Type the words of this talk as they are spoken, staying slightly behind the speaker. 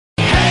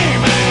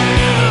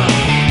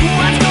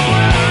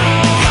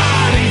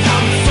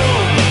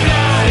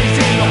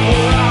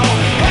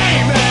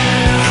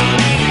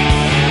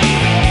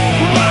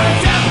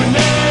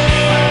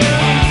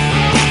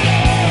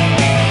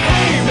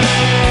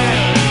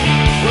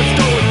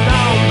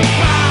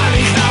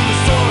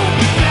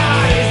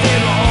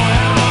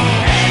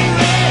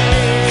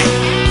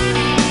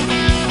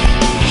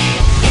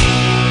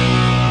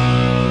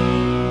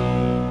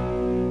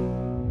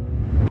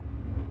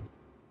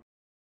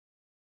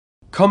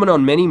Common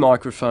on many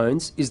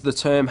microphones is the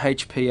term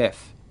HPF,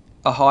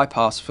 a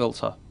high-pass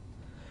filter.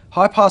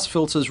 High-pass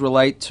filters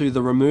relate to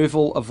the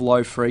removal of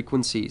low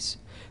frequencies.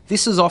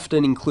 This is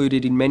often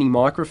included in many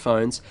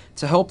microphones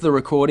to help the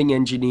recording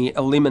engineer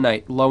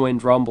eliminate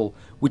low-end rumble,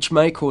 which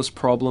may cause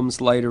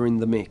problems later in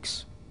the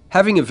mix.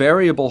 Having a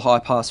variable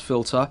high-pass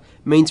filter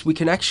means we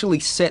can actually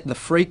set the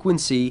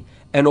frequency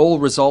and all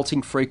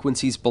resulting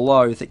frequencies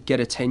below that get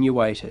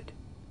attenuated.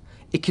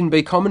 It can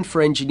be common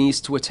for engineers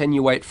to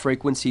attenuate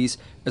frequencies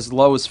as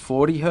low as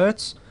 40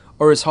 Hz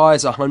or as high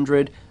as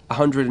 100,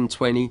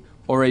 120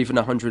 or even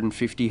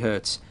 150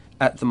 Hz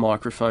at the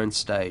microphone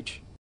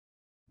stage.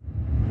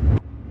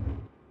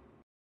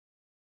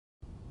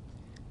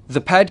 The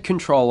PAD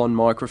control on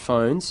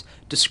microphones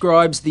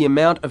describes the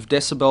amount of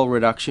decibel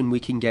reduction we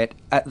can get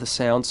at the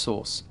sound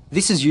source.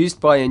 This is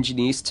used by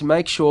engineers to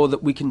make sure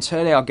that we can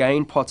turn our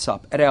gain pots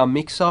up at our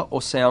mixer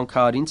or sound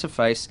card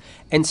interface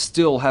and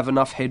still have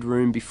enough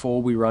headroom before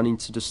we run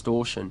into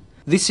distortion.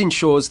 This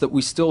ensures that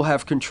we still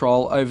have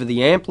control over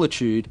the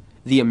amplitude,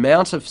 the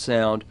amount of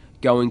sound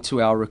going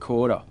to our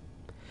recorder.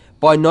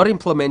 By not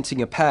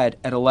implementing a pad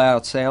at a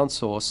loud sound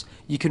source,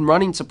 you can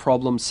run into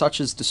problems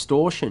such as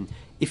distortion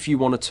if you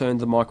want to turn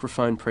the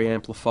microphone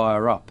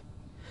preamplifier up.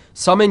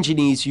 Some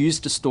engineers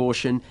use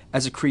distortion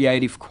as a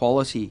creative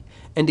quality,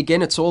 and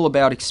again it's all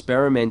about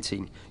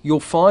experimenting. You'll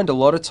find a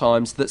lot of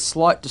times that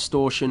slight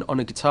distortion on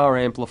a guitar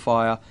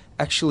amplifier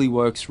actually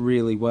works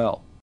really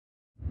well.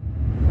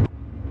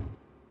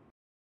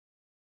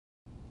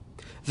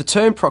 The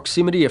term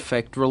proximity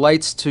effect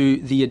relates to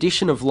the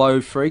addition of low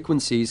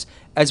frequencies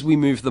as we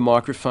move the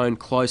microphone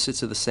closer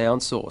to the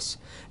sound source.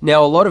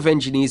 Now, a lot of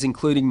engineers,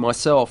 including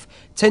myself,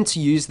 tend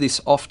to use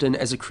this often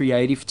as a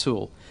creative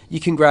tool. You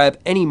can grab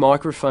any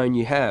microphone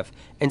you have,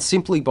 and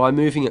simply by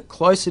moving it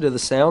closer to the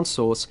sound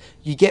source,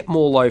 you get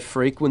more low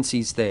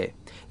frequencies there.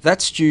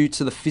 That's due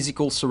to the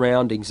physical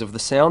surroundings of the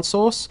sound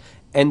source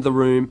and the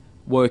room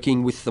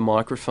working with the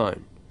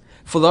microphone.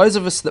 For those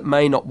of us that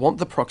may not want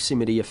the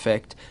proximity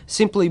effect,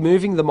 simply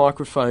moving the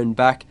microphone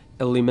back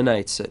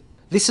eliminates it.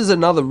 This is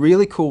another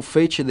really cool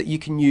feature that you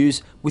can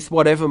use with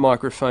whatever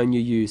microphone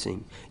you're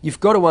using. You've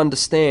got to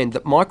understand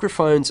that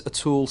microphones are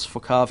tools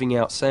for carving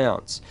out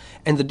sounds,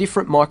 and the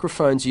different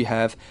microphones you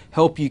have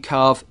help you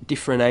carve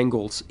different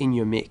angles in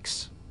your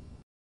mix.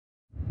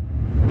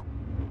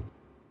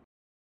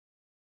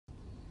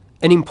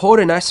 An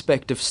important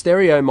aspect of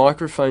stereo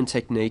microphone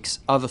techniques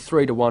are the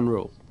 3-to-1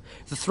 rule.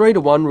 The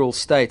 3-to-1 rule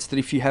states that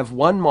if you have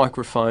one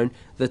microphone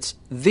that's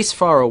this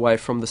far away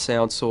from the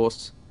sound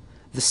source,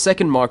 the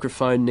second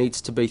microphone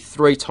needs to be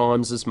 3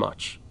 times as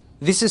much.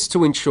 This is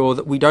to ensure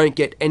that we don't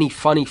get any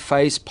funny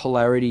phase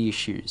polarity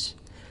issues.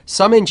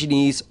 Some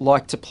engineers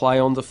like to play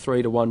on the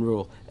 3-to-1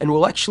 rule and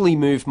will actually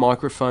move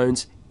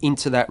microphones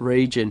into that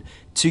region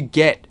to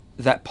get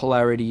that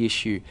polarity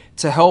issue,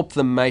 to help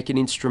them make an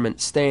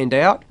instrument stand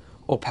out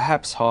or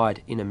perhaps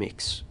hide in a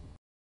mix.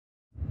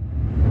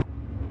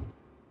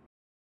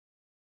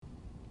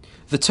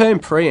 The term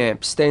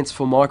preamp stands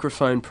for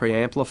microphone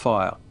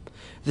preamplifier.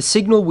 The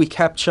signal we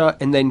capture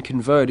and then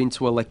convert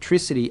into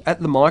electricity at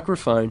the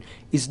microphone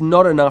is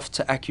not enough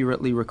to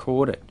accurately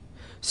record it.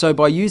 So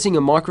by using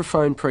a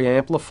microphone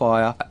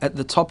preamplifier at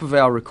the top of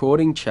our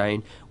recording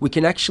chain, we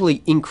can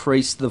actually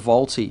increase the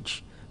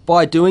voltage.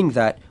 By doing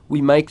that,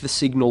 we make the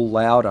signal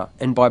louder,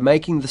 and by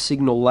making the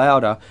signal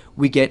louder,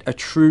 we get a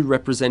true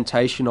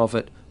representation of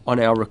it on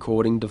our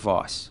recording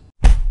device.